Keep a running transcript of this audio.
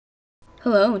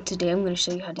Hello, and today I'm going to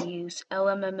show you how to use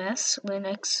LMMS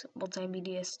Linux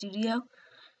Multimedia Studio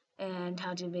and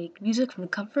how to make music from the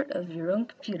comfort of your own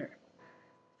computer.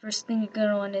 First thing you're going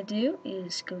to want to do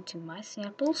is go to My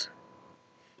Samples,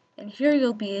 and here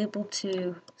you'll be able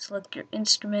to select your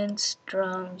instruments,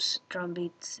 drums, drum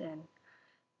beats, and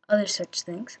other such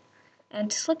things.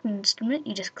 And to select an instrument,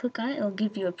 you just click on it, it'll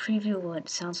give you a preview of what it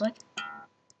sounds like.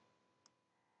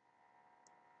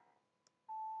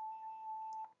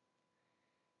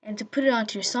 And to put it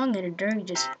onto your song editor, you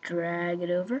just drag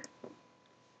it over.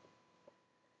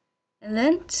 And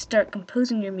then to start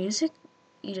composing your music,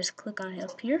 you just click on it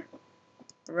up here,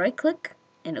 right click,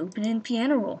 and open in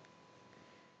Piano Roll.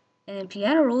 And in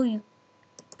Piano Roll, you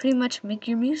pretty much make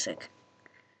your music.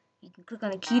 You can click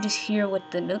on a key to hear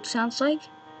what the note sounds like,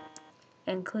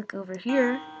 and click over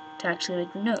here to actually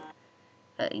make the note.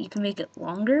 You can make it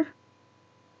longer,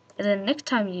 and then next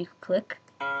time you click,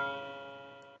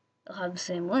 it'll have the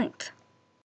same length.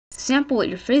 To sample what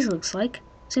your phrase looks like,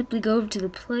 simply go over to the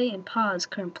play and pause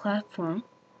current platform,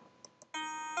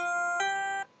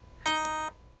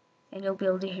 and you'll be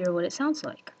able to hear what it sounds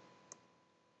like.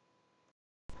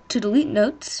 To delete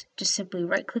notes, just simply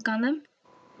right click on them.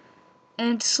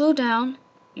 And to slow down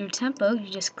your tempo, you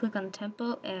just click on the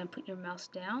tempo and put your mouse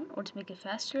down, or to make it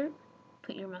faster,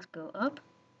 put your mouse go up.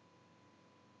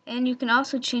 And you can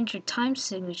also change your time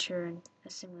signature in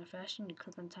a similar fashion. You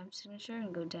click on time signature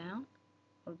and go down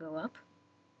or go up.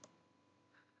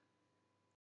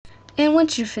 And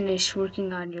once you're finished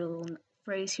working on your little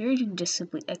phrase here, you can just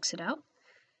simply exit out.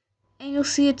 And you'll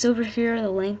see it's over here, the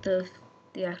length of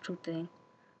the actual thing.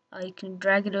 You can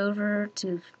drag it over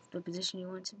to the position you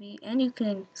want it to be, and you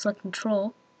can select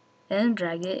Control and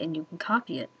drag it, and you can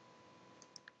copy it.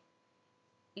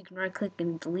 You can right click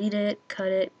and delete it, cut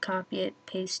it, copy it,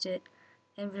 paste it,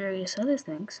 and various other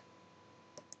things.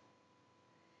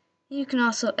 You can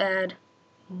also add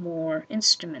more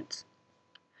instruments.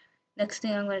 Next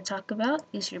thing I'm going to talk about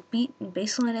is your beat and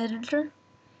bassline editor,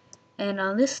 and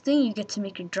on this thing you get to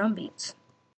make your drum beats.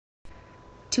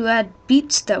 To add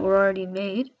beats that were already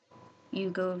made, you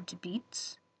go to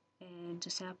Beats, and to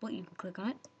sample it, you can click on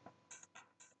it.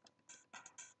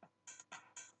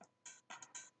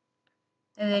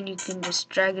 And then you can just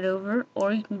drag it over,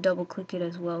 or you can double click it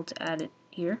as well to add it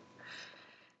here.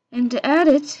 And to add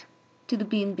it to the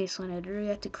beat and bassline editor, you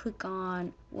have to click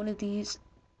on one of these,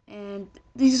 and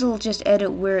these will just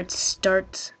edit where it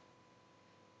starts,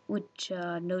 which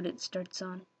note it starts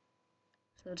on.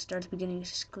 So to start at the beginning, you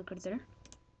just click right there,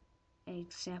 and you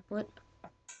can sample it.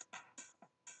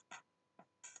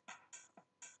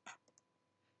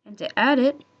 And to add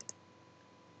it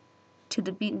to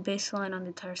the beat and bass line on the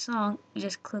entire song, you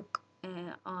just click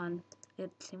on it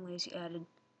the same way as you added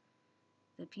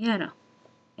the piano.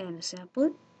 And to sample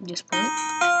it, you just play it.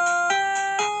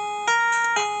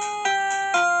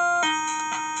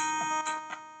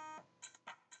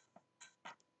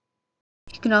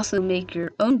 You can also make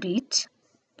your own beat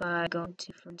by going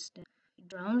to, for instance,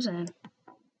 drums and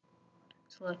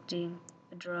selecting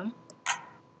a drum,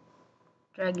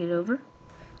 drag it over,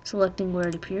 selecting where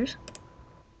it appears.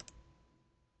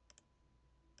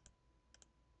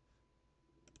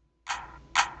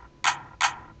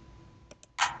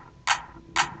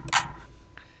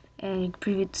 And you can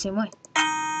preview it the same way.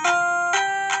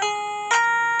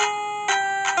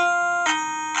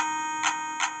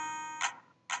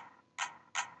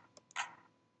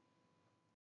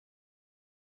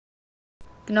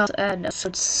 You can also add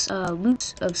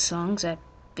loops of songs at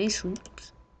bass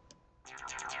loops.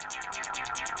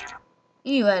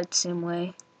 You add it the same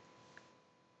way.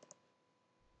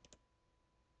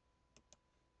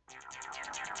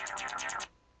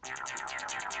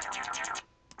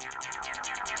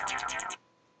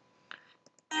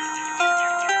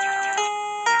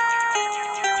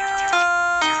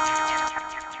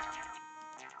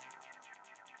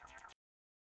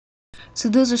 So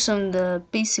those are some of the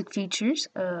basic features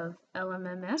of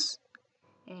LMMS.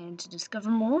 And to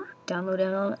discover more, download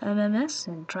LMMS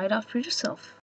and try it out for yourself.